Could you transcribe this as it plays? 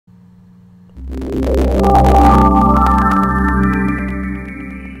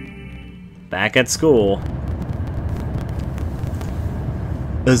Back at school.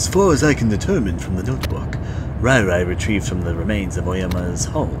 As far as I can determine from the notebook, RyRy retrieved from the remains of Oyama's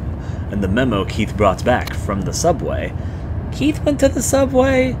home, and the memo Keith brought back from the subway. Keith went to the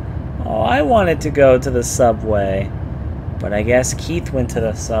subway? Oh, I wanted to go to the subway. But I guess Keith went to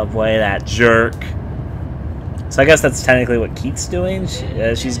the subway, that jerk. So I guess that's technically what Keith's doing.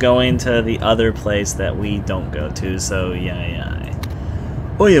 She's going to the other place that we don't go to, so yeah.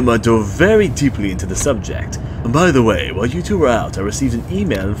 Ooyama dove very deeply into the subject. And by the way, while you two were out, I received an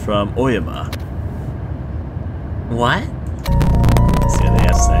email from Ooyama. What? Let's see what they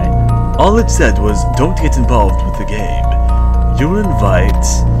have to say. All it said was, don't get involved with the game. You'll invite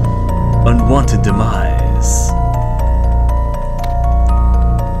unwanted demise.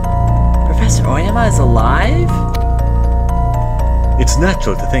 Professor Ooyama is alive? It's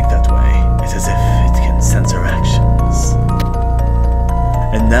natural to think that way. It's as if it can sense our actions.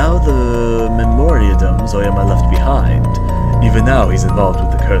 And now the memorandums Ooyama left behind. Even now he's involved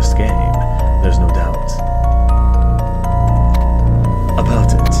with the cursed game. There's no doubt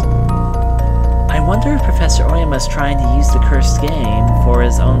about it. I wonder if Professor Ooyama is trying to use the cursed game for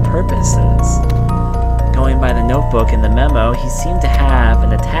his own purposes. Going by the notebook and the memo, he seemed to have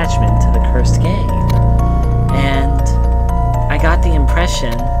an attachment to the cursed game. And I got the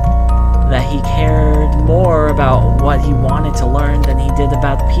impression that he cared more about what he wanted to learn than he did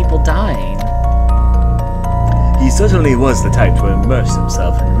about people dying. He certainly was the type to immerse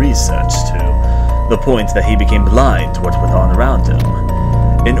himself in research to the point that he became blind to what went on around him,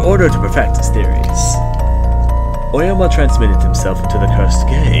 in order to perfect his theories. Ooyama transmitted himself into the cursed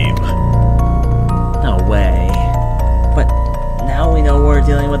game. No way. But now we know we're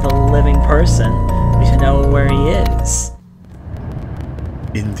dealing with a living person. We should know where he is.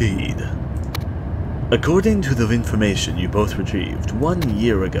 Indeed. According to the information you both retrieved, 1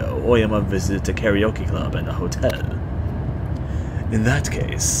 year ago, Ooyama visited a karaoke club and a hotel. In that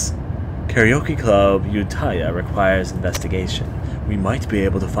case, Karaoke Club Utaya requires investigation. We might be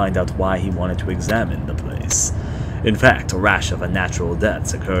able to find out why he wanted to examine the place. In fact, a rash of unnatural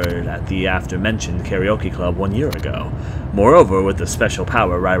deaths occurred at the after-mentioned karaoke club 1 year ago. Moreover, with the special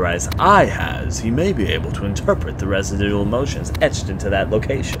power RyRy's eye has, he may be able to interpret the residual motions etched into that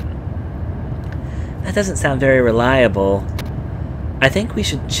location. That doesn't sound very reliable. I think we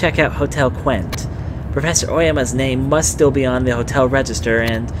should check out Hotel Quent. Professor Ooyama's name must still be on the hotel register,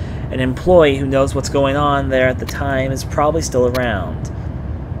 and an employee who knows what's going on there at the time is probably still around.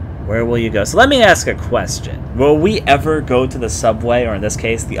 Where will you go? So let me ask a question. Will we ever go to the subway, or in this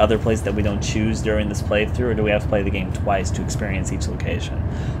case, the other place that we don't choose during this playthrough, or do we have to play the game twice to experience each location?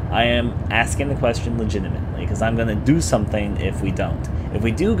 I am asking the question legitimately, because I'm going to do something if we don't. If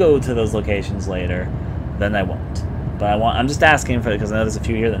we do go to those locations later, then I won't. But I'm just asking for it, because I know there's a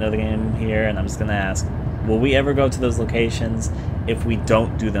few here that know the game here, and I'm just going to ask, will we ever go to those locations if we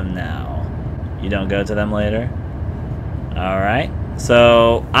don't do them now? You don't go to them later? Alright.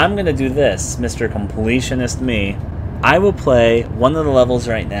 So, I'm going to do this, Mr. Completionist me. I will play one of the levels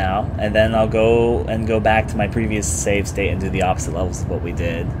right now, and then I'll go back to my previous save state and do the opposite levels of what we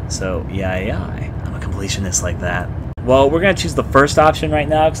did. So, yeah. I'm a completionist like that. Well, we're going to choose the first option right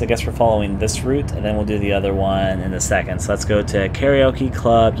now, because I guess we're following this route, and then we'll do the other one in a second. So let's go to Karaoke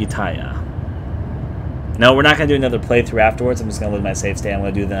Club Utaya. No, we're not going to do another playthrough afterwards. I'm just going to leave my save state. I'm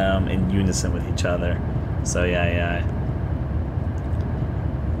going to do them in unison with each other. So, yeah.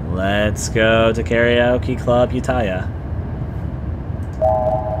 Let's go to Karaoke Club Utaya.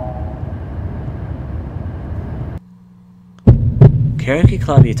 Karaoke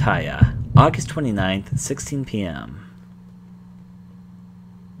Club Utaya, August 29th, 16 p.m.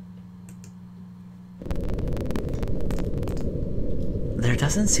 There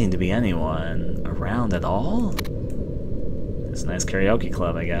doesn't seem to be anyone around at all. It's a nice karaoke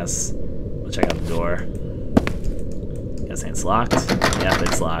club, I guess. We'll check out the door. Guessing it's locked? Yep,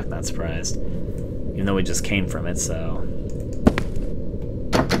 it's locked, not surprised. Even though we just came from it, so...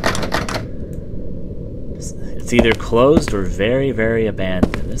 It's either closed or very, very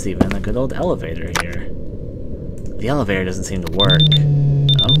abandoned. There's even a good old elevator here. The elevator doesn't seem to work.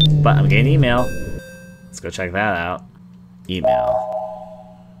 Oh, but I'm getting email. Let's go check that out. Email.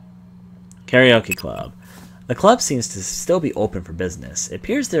 Karaoke Club. The club seems to still be open for business. It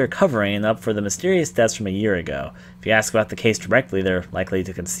appears they're covering up for the mysterious deaths from a year ago. If you ask about the case directly, they're likely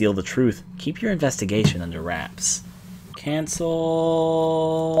to conceal the truth. Keep your investigation under wraps.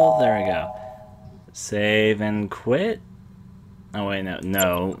 Cancel. There we go. Save and quit. Oh wait,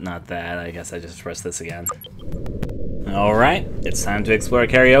 no, not that. I guess I just pressed this again. Alright, it's time to explore a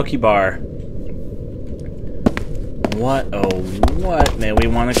karaoke bar. What, oh, what may we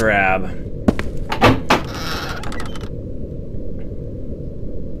want to grab?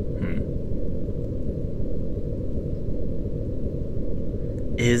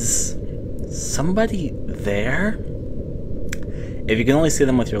 Is somebody there? If you can only see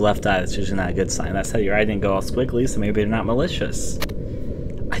them with your left eye, that's usually not a good sign. That's how your eye didn't go all squiggly, so maybe they're not malicious.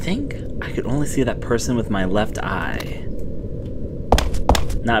 I think I could only see that person with my left eye.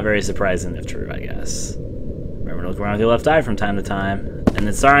 Not very surprising if true, I guess. Remember to look around with your left eye from time to time. And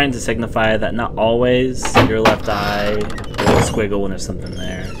it's starting to signify that not always your left eye will squiggle when there's something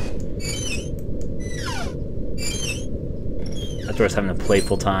there. That door's having a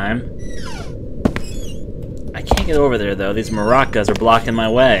playful time. I can't get over there though, these maracas are blocking my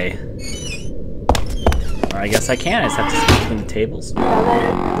way. Or I guess I can, I just have to sit between the tables.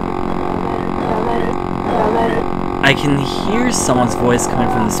 I can hear someone's voice coming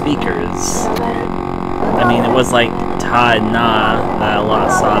from the speakers. I mean, it was like Ta and Na that a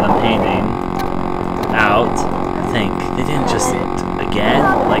lot saw them painting out. I think they didn't just again,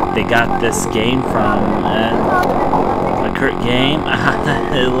 like they got this game from a Kurt game.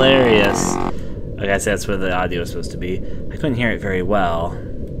 Hilarious. I guess that's where the audio was supposed to be. I couldn't hear it very well.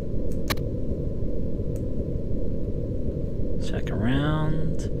 Check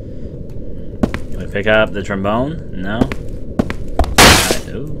around. Can we pick up the trombone? No? Alright,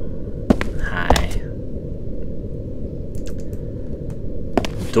 ooh. Hi.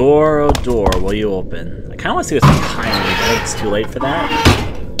 Door, oh door, will you open? I kinda wanna see what's behind me, but I think it's too late for that.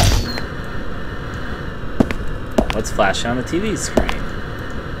 What's flashing on the TV screen?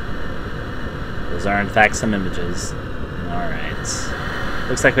 Those are in fact some images. Alright.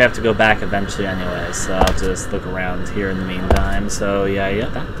 Looks like we have to go back eventually anyway, so I'll just look around here in the meantime. So yeah.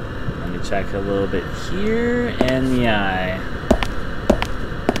 Let me check a little bit here and the eye.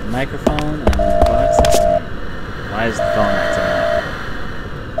 Microphone and boxes. Why is the phone acting up?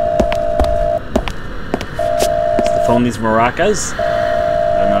 Is the phone these maracas?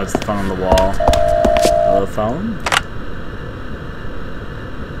 Oh no, it's the phone on the wall. Hello, phone?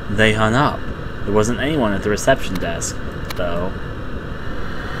 They hung up. There wasn't anyone at the reception desk, though.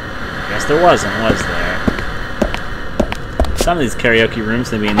 I guess there wasn't, was there? Some of these karaoke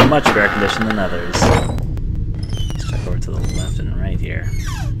rooms may be in much better condition than others. Let's check over to the left and right here.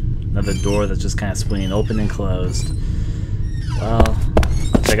 Another door that's just kind of swinging open and closed. Well,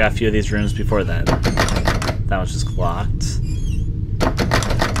 I'll check out a few of these rooms before that. That one's just locked.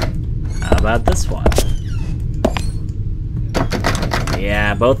 How about this one?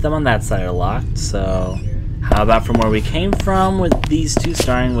 Yeah, both of them on that side are locked, so how about from where we came from with these two,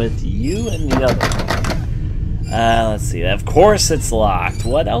 starting with you and the other one? Let's see. Of course it's locked.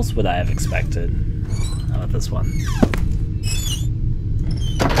 What else would I have expected? How about this one?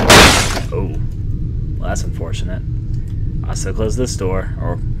 Oh. Well, that's unfortunate. I'll still close this door,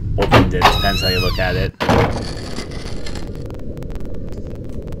 or opened it, depends how you look at it.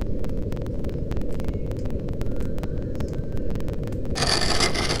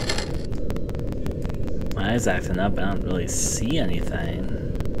 My eyes acting up, I don't really see anything.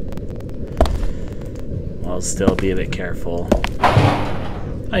 I'll still be a bit careful. Oh,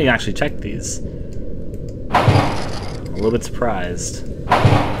 you can actually check these. I'm a little bit surprised.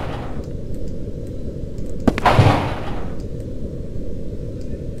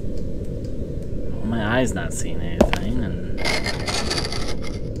 Well, my eye's not seeing anything, and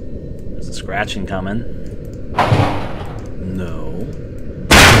there's a scratching coming. No.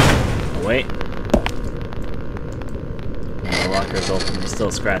 Oh, wait. The locker's open, there's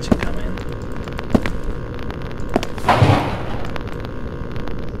still scratching coming.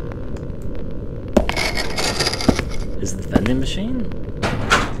 Is it the vending machine?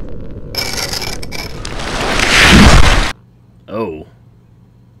 Oh.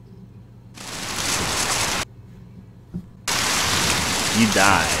 You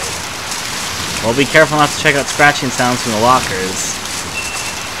died. Well, be careful not to check out scratching sounds from the lockers.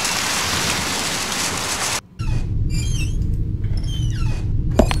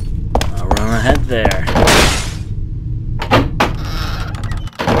 Ahead there.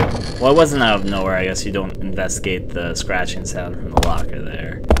 Well, it wasn't out of nowhere. I guess you don't investigate the scratching sound from the locker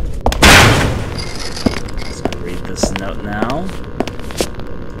there. Just gonna read this note now.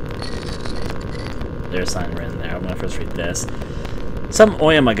 There's a sign written there. I'm gonna first read this. Some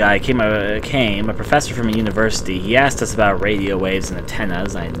Ooyama guy came, a professor from a university. He asked us about radio waves and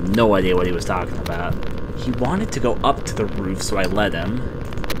antennas. I had no idea what he was talking about. He wanted to go up to the roof, so I let him.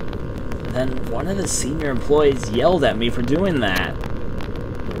 Then one of the senior employees yelled at me for doing that.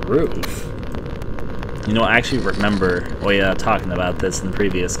 The roof? You know, I actually remember Oya talking about this in the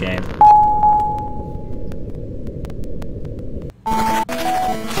previous game.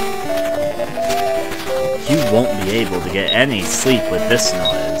 won't be able to get any sleep with this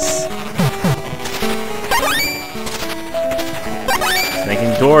noise. It's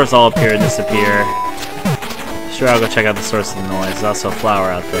making doors all appear and disappear. Sure, I'll go check out the source of the noise. There's also a flower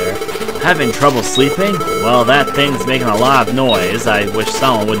out there. Having trouble sleeping? Well, that thing's making a lot of noise. I wish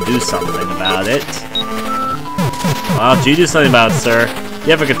someone would do something about it. Why don't you do something about it, sir?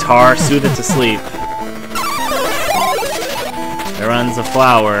 You have a guitar, soothe it to sleep. There runs a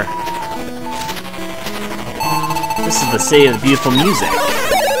flower. This is the city of beautiful music.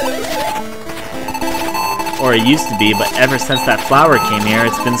 Or it used to be, but ever since that flower came here,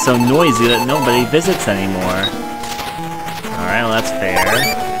 it's been so noisy that nobody visits anymore. Alright, well that's fair.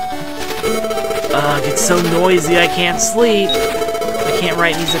 Ugh, it's so noisy I can't sleep. I can't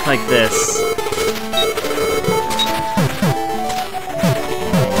write music like this.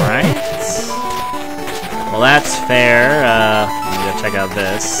 Alright. Well that's fair. Let me go check out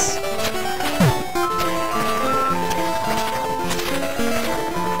this.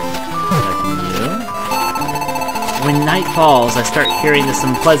 When night falls, I start hearing this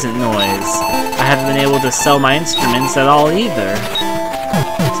unpleasant noise. I haven't been able to sell my instruments at all either.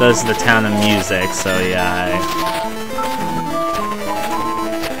 So this is the town of music, so yeah.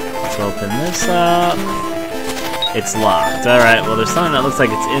 Let's open this up. It's locked. Alright, well there's something that looks like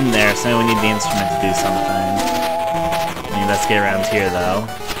it's in there, so we need the instrument to do something. Maybe let's get around here though.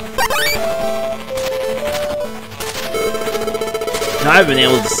 Now, I've been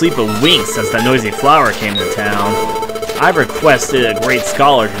able to sleep a wink since that noisy flower came to town. I've requested a great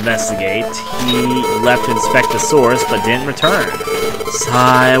scholar to investigate. He left to inspect the source, but didn't return.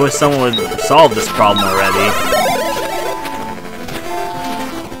 Sigh, I wish someone would solve this problem already.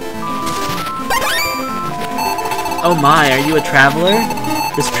 Oh my, are you a traveler?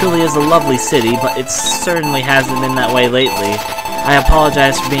 This truly is a lovely city, but it certainly hasn't been that way lately. I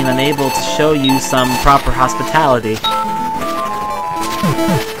apologize for being unable to show you some proper hospitality.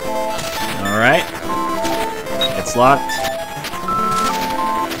 Alright. It's locked.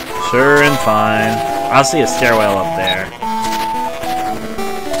 Sure and fine. I'll see a stairwell up there.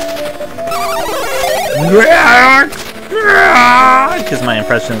 Because my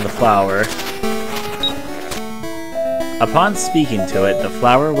impression of the flower. Upon speaking to it, the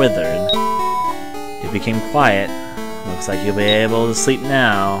flower withered. It became quiet. Looks like you'll be able to sleep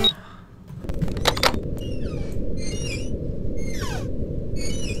now.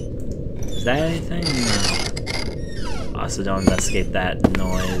 Is that anything? No. Also, don't investigate that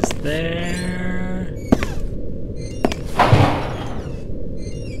noise there.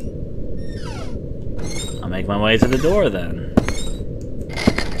 I'll make my way to the door then.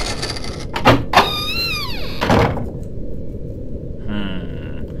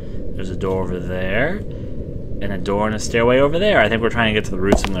 There's a door over there, and a door and a stairway over there. I think we're trying to get to the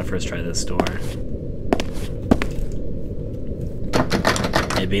roof, so I'm gonna first try this door.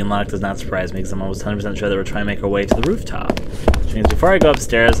 It being locked does not surprise me because I'm almost 100% sure that we're trying to make our way to the rooftop. Which means before I go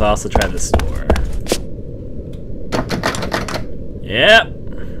upstairs, I'll also try this door. Yep.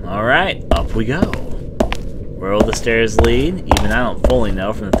 Alright, up we go. Where will the stairs lead? Even I don't fully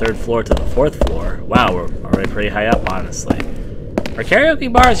know, from the 3rd floor to the 4th floor. Wow, we're already pretty high up, honestly. Are karaoke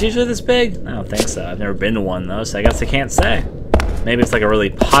bars usually this big? I don't think so. I've never been to one, though, so I guess I can't say. Maybe it's like a really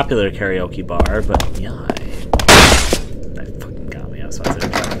popular karaoke bar, but yeah. So I have to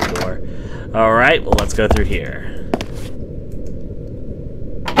try the door. Alright, well let's go through here.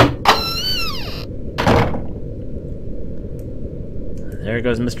 There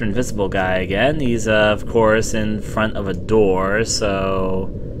goes Mr. Invisible Guy again. He's, of course, in front of a door, so...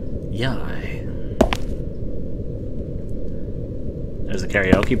 yeah. There's a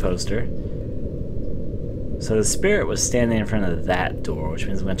karaoke poster. So the spirit was standing in front of that door, which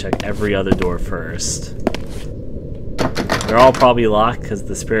means I'm gonna check every other door first. They're all probably locked because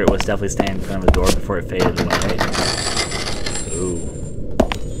the spirit was definitely standing in front of the door before it faded away. Ooh.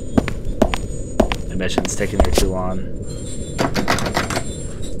 Maybe I shouldn't stick in here too long.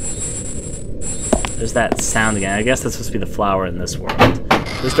 There's that sound again. I guess that's supposed to be the flower in this world.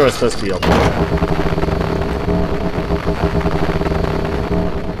 This door is supposed to be open.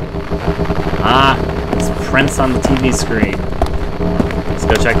 Ah, it's prints on the TV screen. Let's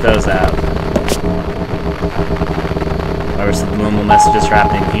go check those out. Or subliminal messages are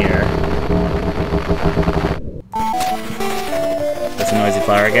happening here. That's a noisy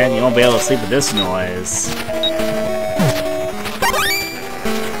flower again. You won't be able to sleep with this noise.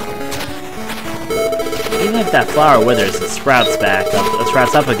 Even if that flower withers, it sprouts back up. It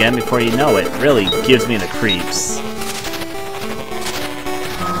sprouts up again before you know it. Really gives me the creeps.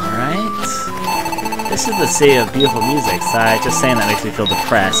 Alright. This is the city of beautiful music, so just saying that makes me feel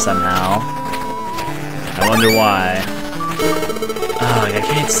depressed somehow. I wonder why. Oh, I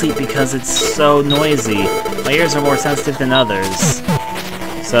can't sleep because it's so noisy. My ears are more sensitive than others.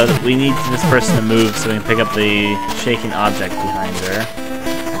 So we need this person to move so we can pick up the shaking object behind her.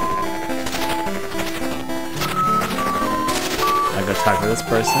 I'll go talk to this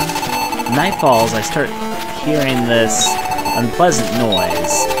person. Night falls, I start hearing this unpleasant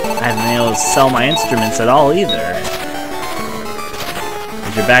noise. I haven't been able to sell my instruments at all either.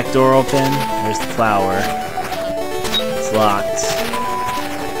 Is your back door open? There's the flower. It's locked.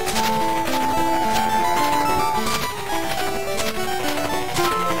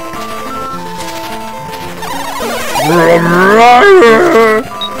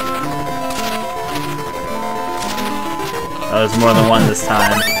 Oh, there's more than one this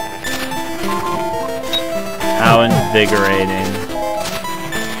time. How invigorating.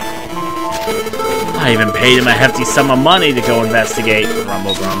 I even paid him a hefty sum of money to go investigate.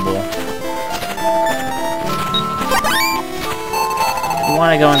 Rumble, grumble. You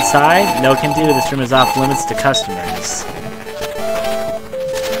want to go inside? No can do. This room is off limits to customers.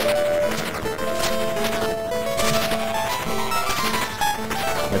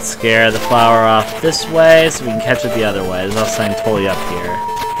 Let's scare the flower off this way so we can catch it the other way. There's also something totally up here.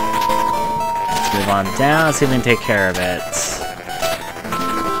 Let's move on down and see if we can take care of it.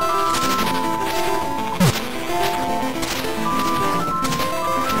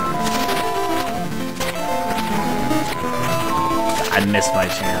 I missed my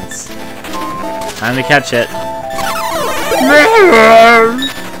chance. Time to catch it.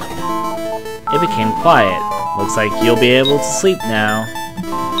 It became quiet. Looks like you'll be able to sleep now.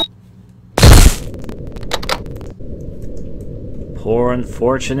 Poor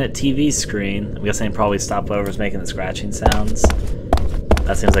unfortunate TV screen. I'm guessing probably stopovers making the scratching sounds.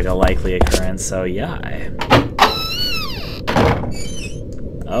 That seems like a likely occurrence, so yeah.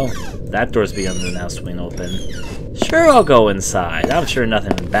 Oh, that door's begun to now swing open. Sure, I'll go inside. I'm sure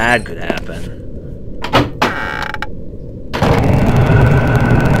nothing bad could happen.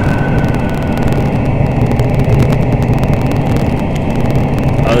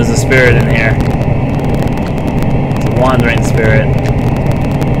 Oh, there's a spirit in here. It's a wandering spirit.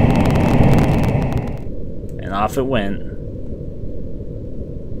 And off it went.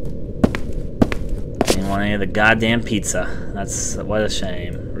 Didn't want any of the goddamn pizza. That's what a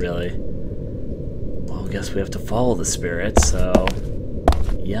shame, really. Well, I guess we have to follow the spirit, so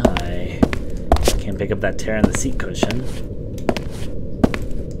yeah, I can't pick up that tear in the seat cushion.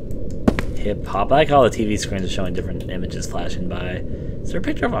 Hip hop. I like all the TV screens are showing different images flashing by. Is there a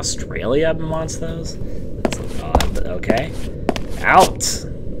picture of Australia up amongst those? That's a little odd, but okay. Out!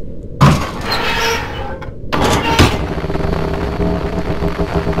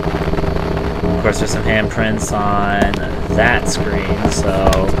 Of course, there's some handprints on that screen, so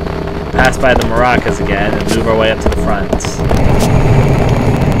pass by the maracas again and move our way up to the front.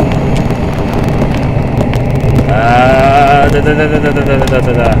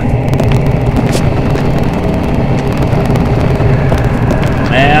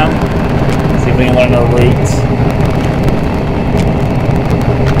 Ma'am, see if we can learn the leads.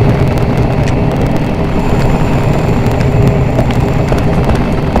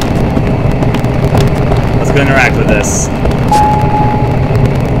 Let's go interact with this.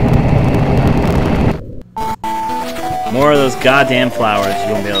 More of those goddamn flowers.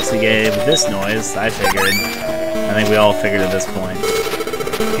 You won't be able to see with this noise, I figured. I think we all figured at this point.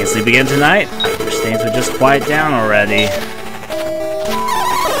 Can't sleep again tonight? I wish things would just quiet down already.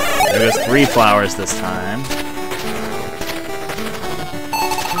 There goes 3 flowers this time.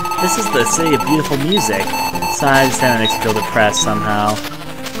 This is the city of beautiful music. Besides, that makes me feel depressed somehow.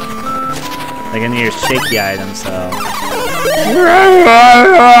 Like I need your shaky item, so.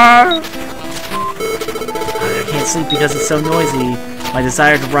 I can't sleep because it's so noisy. My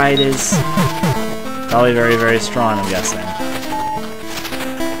desire to write is probably very, very strong, I'm guessing.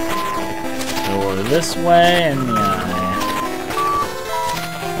 Go over this way, and yeah.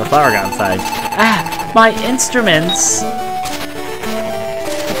 The flower got inside. Ah! My instruments!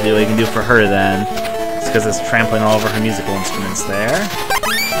 See what we can do for her then. It's because it's trampling all over her musical instruments there.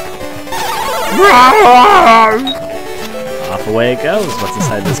 Off away it goes. What's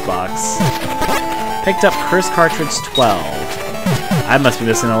inside this box? Picked up Curse Cartridge 12. I must be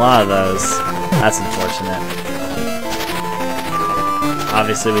missing a lot of those. That's unfortunate.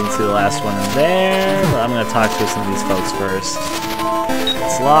 Obviously we can see the last one in there, but I'm going to talk to some of these folks first.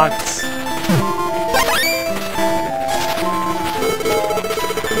 It's locked.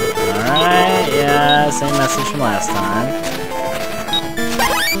 Alright, yeah, same message from last time.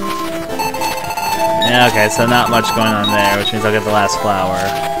 Yeah, okay, so not much going on there, which means I'll get the last flower.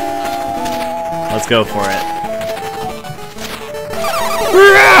 Let's go for it.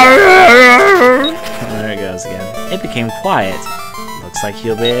 Oh, there it goes again. It became quiet. Looks like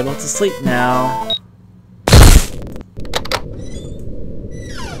you'll be able to sleep now.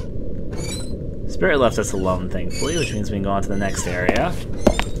 Spirit left us alone, thankfully, which means we can go on to the next area.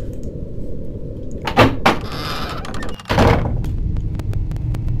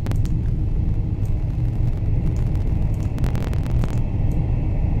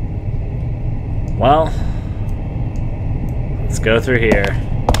 Well, let's go through here.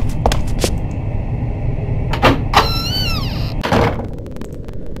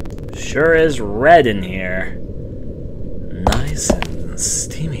 Sure is red in here. Nice and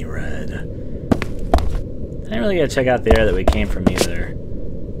steamy red. I didn't really get to check out the area that we came from either.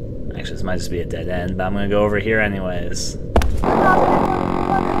 Actually, this might just be a dead end, but I'm gonna go over here anyways. I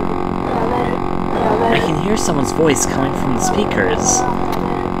can hear someone's voice coming from the speakers.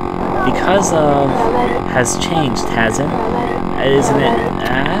 Because of has changed, hasn't? Isn't it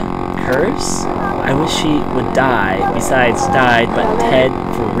curse? I wish he would die. Besides, died, but Ted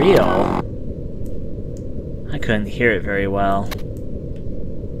for real. I couldn't hear it very well.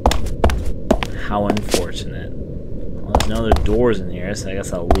 How unfortunate. Well, there's no other doors in here, so I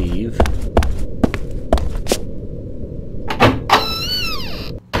guess I'll leave.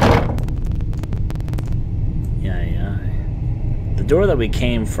 The door that we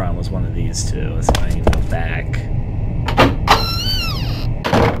came from was one of these two. Let's see if I can go back.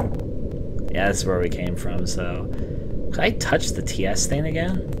 Yeah, this is where we came from, so... Could I touch the TS thing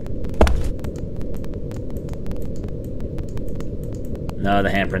again? No, the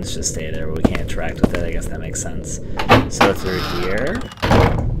handprints just stay there, but we can't interact with it. I guess that makes sense. So through here...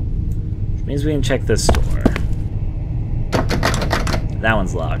 Which means we can check this door. That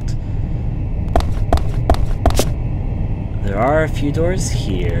one's locked. There are a few doors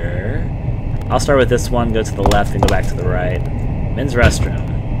here. I'll start with this one, go to the left, and go back to the right. Men's restroom.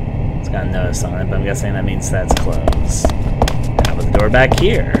 It's got a notice on it, but I'm guessing that means that's closed. How about the door back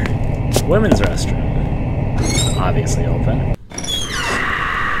here? Women's restroom. Obviously open.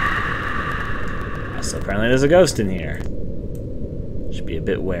 So apparently there's a ghost in here. Should be a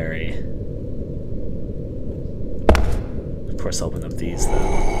bit wary. Of course, open up these,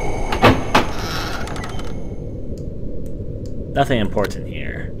 though. Nothing important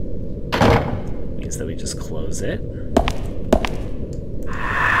here. Means that we just close it.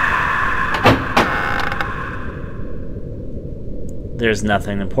 There's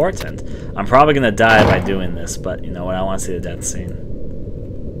nothing important. I'm probably gonna die by doing this, but you know what? I want to see the death scene.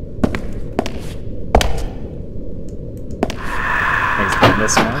 Thanks for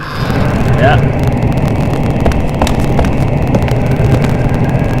this one. Yeah.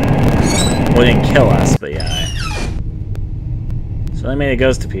 Well, it didn't kill us, but yeah. So they made a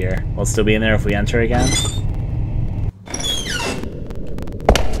ghost appear. Will it still be in there if we enter again?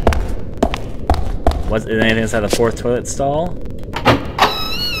 Was there anything inside the fourth toilet stall?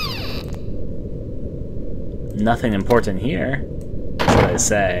 Nothing important here. That's what I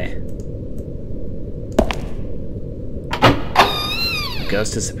say. The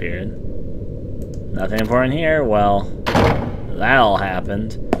ghost disappeared. Nothing important here. Well, that all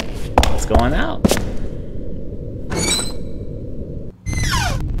happened. Let's go on out.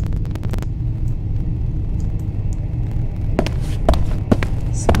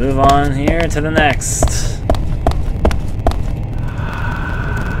 Move on here to the next.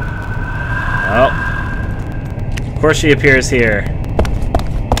 Oh. Of course she appears here.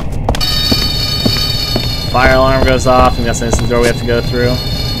 Fire alarm goes off. I'm guessing this is the door we have to go through.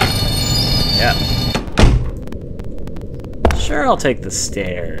 Yep. Sure, I'll take the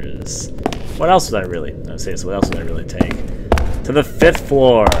stairs. What else would I really... No, seriously, what else would I really take? To the 5th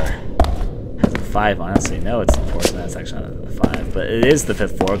floor. Has a 5 on it, so you know it's important. That's actually not a 5, but it is the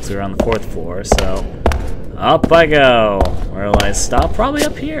 5th floor because we were on the 4th floor, so up I go. Where will I stop? Probably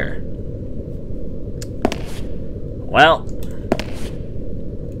up here. Well,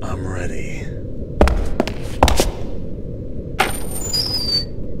 I'm ready.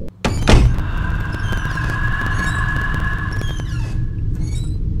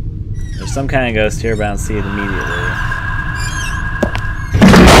 There's some kind of ghost here, but I don't see it immediately.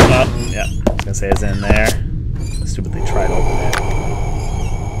 Oh, yeah. I was gonna say it's in there. I stupidly tried to open it.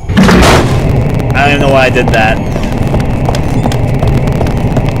 I don't even know why I did that.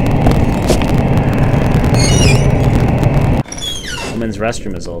 Women's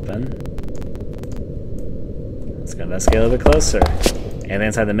restroom is open. Let's go investigate a little bit closer. Anything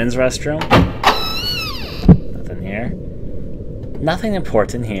inside the men's restroom? Nothing here. Nothing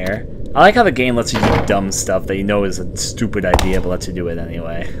important here. I like how the game lets you do dumb stuff that you know is a stupid idea, but lets you do it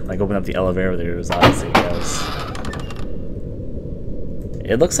anyway. Like open up the elevator, there's obviously a ghost.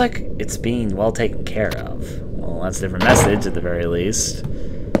 It looks like it's being well taken care of. Well, that's a different message at the very least.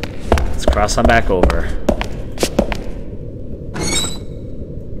 Let's cross on back over.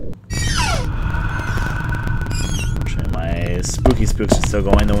 My spooky spooks are still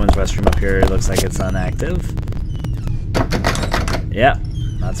going. The women's restroom up here looks like it's inactive. Yep,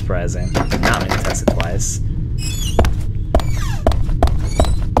 not surprising. Not me to test it twice.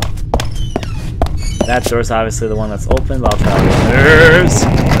 That door's obviously the one that's open, but I'll try others.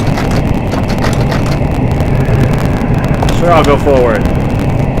 Sure, I'll go forward.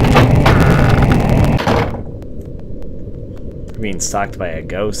 We're being stalked by a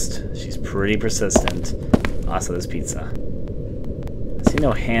ghost. She's pretty persistent. Also, there's pizza. I see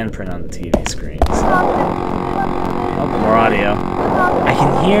no handprint on the TV screens. Oh, more audio. I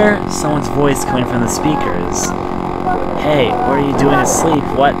can hear someone's voice coming from the speakers. Hey, what are you doing asleep?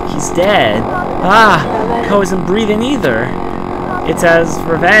 What? He's dead. Ah, Ko isn't breathing either. It's as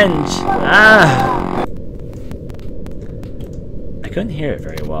revenge. Ah. I couldn't hear it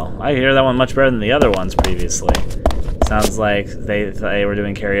very well. I hear that one much better than the other ones previously. Sounds like they were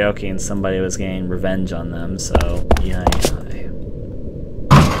doing karaoke and somebody was getting revenge on them, so yeah.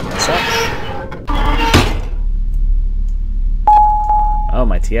 What's up? Oh,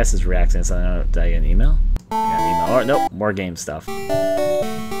 my TS is reacting, so did I get an email? I got an email. Or, nope, more game stuff. You're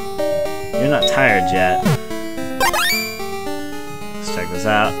not tired yet. Let's check this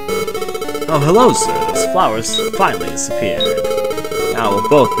out. Oh, hello, sir. Those flowers finally disappeared. Now we'll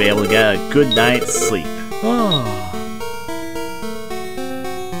both be able to get a good night's sleep. Oh.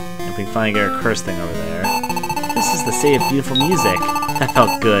 If we can finally get our curse thing over there. This is the city of beautiful music. That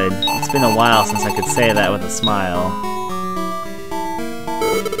felt good. It's been a while since I could say that with a smile.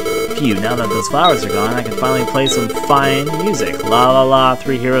 Phew, now that those flowers are gone, I can finally play some fine music. La la la,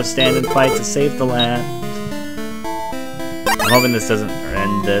 3 heroes stand and fight to save the land. I'm hoping this doesn't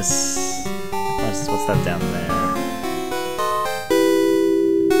end this. What's that down there?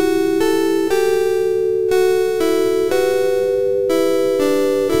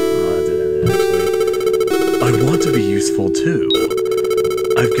 Oh, that did end it, actually. I want to be useful too.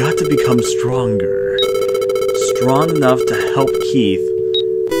 I've got to become stronger. Strong enough to help Keith.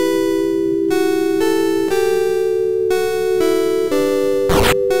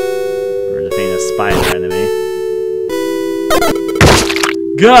 Spider enemy.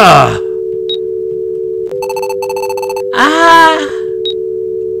 Gah! Ah!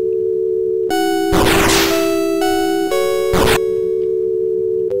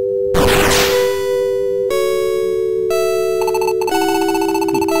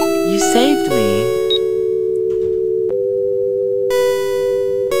 You saved me.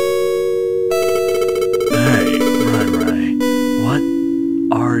 Hey, RyRy, what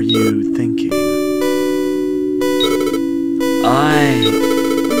are you thinking?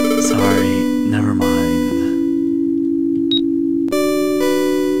 Sorry, never mind.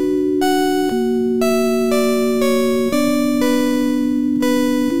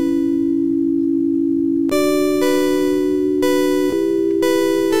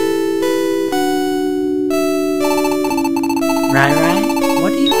 RyRy,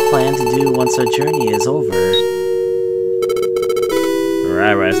 what do you plan to do once our journey is over?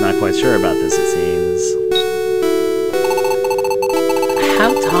 RyRy's not quite sure about this, it seems.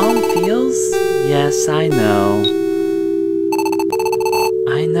 How Tom feels? Yes, I know.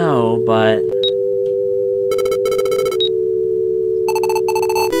 I know, but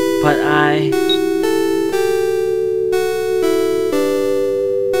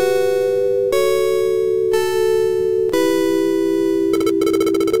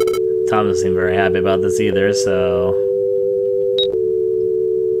Tom doesn't seem very happy about this either, so...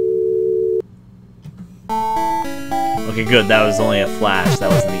 Okay, good, that was only a flash. That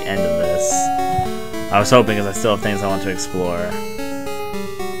wasn't the end of this. I was hoping, because I still have things I want to explore.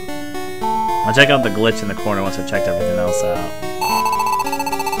 I'll check out the glitch in the corner once I've checked everything else out.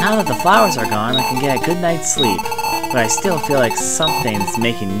 now that the flowers are gone, I can get a good night's sleep. But I still feel like something's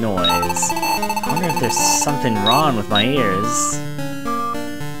making noise. I wonder if there's something wrong with my ears.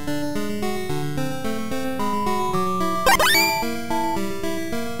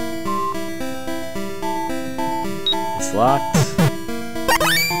 It's locked.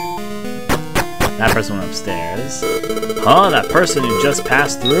 That person went upstairs. Huh? That person who just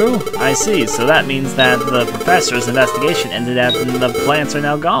passed through? I see, so that means that the professor's investigation ended up and the plants are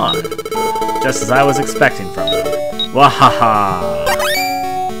now gone. Just as I was expecting from them. Wahaha!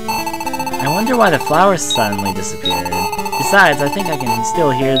 I wonder why the flowers suddenly disappeared. Besides, I think I can still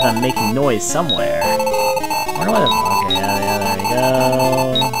hear them making noise somewhere. I wonder what... Okay, yeah, there we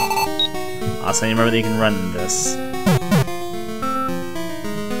go. Also, you remember that you can run in this.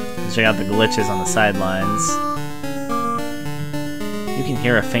 Let's check out the glitches on the sidelines. You can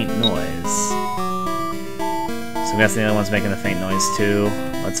hear a faint noise. So I guess the other one's making a faint noise too.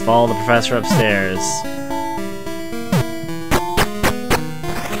 Let's follow the professor upstairs.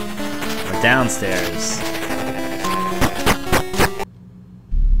 Or downstairs.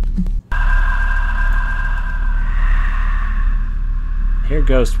 I hear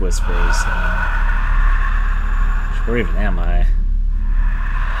ghost whispers. Where even am I?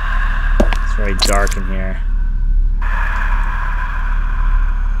 It's very dark in here.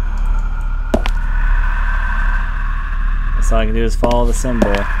 All I can do is follow the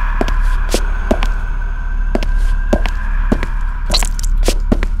symbol.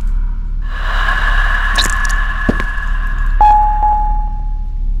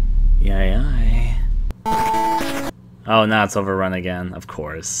 Yay. Oh, now it's overrun again, of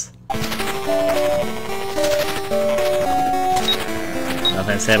course.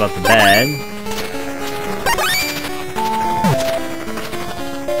 Nothing to say about the bed.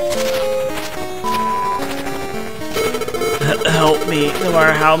 Help me. No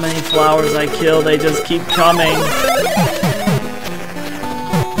matter how many flowers I kill, they just keep coming.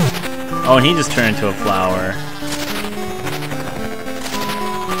 Oh, and he just turned into a flower.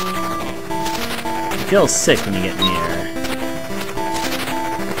 You feel sick when you get near.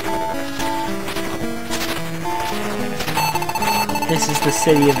 This is the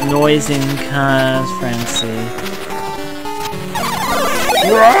city of noise and conspiracy.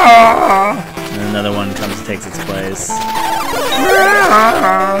 And another one comes and takes its place.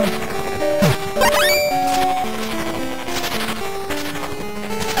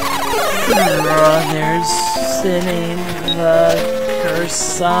 There's sitting the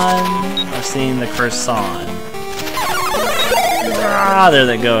curson. I've seen the curson. There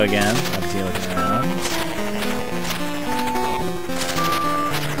they go again. Up to you looking around.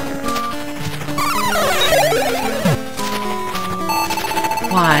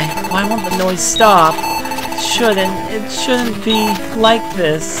 Why won't the noise stop? It shouldn't be like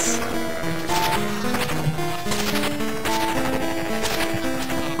this.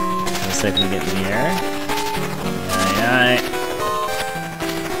 Let's see if we can get near. Aye.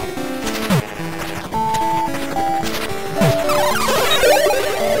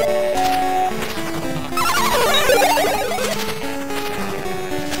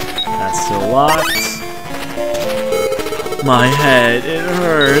 That's still locked. My head, it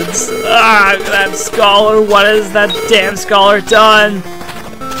hurts. Ah, that scholar, what has that damn scholar done?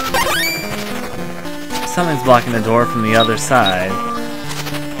 Something's blocking the door from the other side.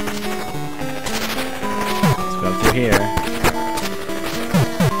 Let's go through here.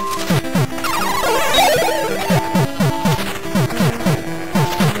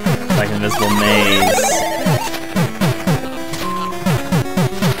 It's like an invisible maze.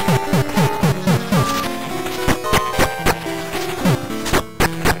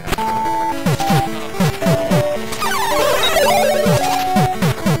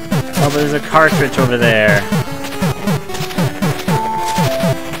 There's a cartridge over there.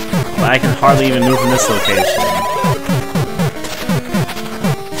 But I can hardly even move from this location.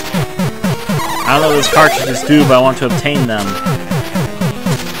 I don't know what those cartridges do, but I want to obtain them.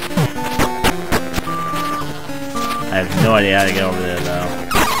 I have no idea how to get over there, though.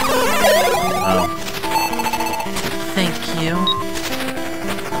 Oh. Thank you.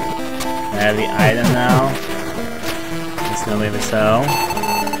 I have the item now. Let's go leave it so.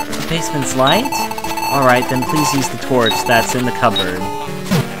 Basement's light? Alright, then please use the torch that's in the cupboard.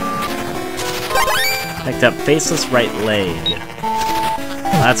 Picked up faceless right leg.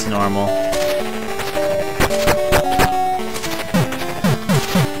 That's normal.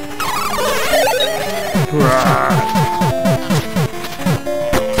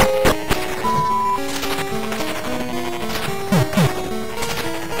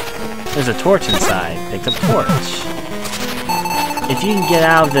 There's a torch inside. Picked up torch. If you can get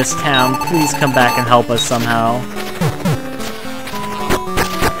out of this town, please come back and help us somehow.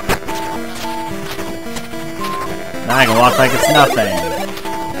 Now I can walk like it's nothing.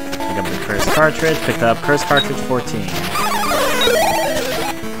 Pick up the cursed cartridge, picked up cursed cartridge 14.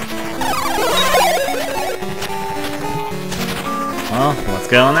 Well, what's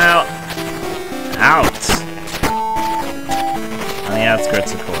going out? Out! On the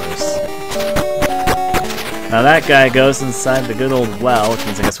outskirts, of course. Now that guy goes inside the good old well, which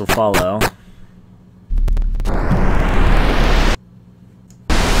means I guess we'll follow.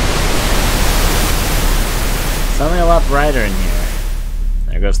 Suddenly a lot brighter in here.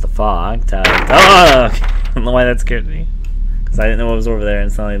 There goes the fog. Oh! I don't know why that scared me. Because I didn't know what was over there, and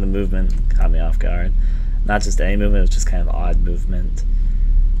suddenly the movement caught me off guard. Not just any movement, it was just kind of odd movement.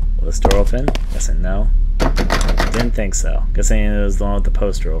 Will this door open? Guessing no. Didn't think so. Guessing it was the one with the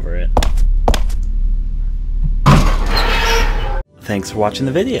poster over it. Thanks for watching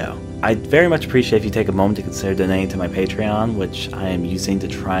the video. I'd very much appreciate if you take a moment to consider donating to my Patreon, which I am using to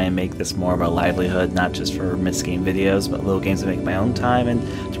try and make this more of a livelihood, not just for missed game videos, but little games I make in my own time,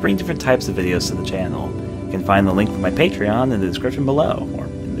 and to bring different types of videos to the channel. You can find the link for my Patreon in the description below, or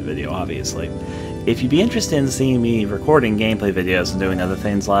in the video obviously. If you'd be interested in seeing me recording gameplay videos and doing other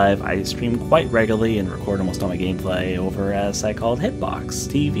things live, I stream quite regularly and record almost all my gameplay over at a site called Hitbox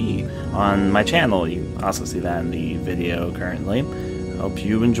TV on my channel. You also see that in the video currently. Hope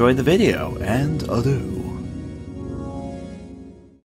you enjoyed the video, and adieu.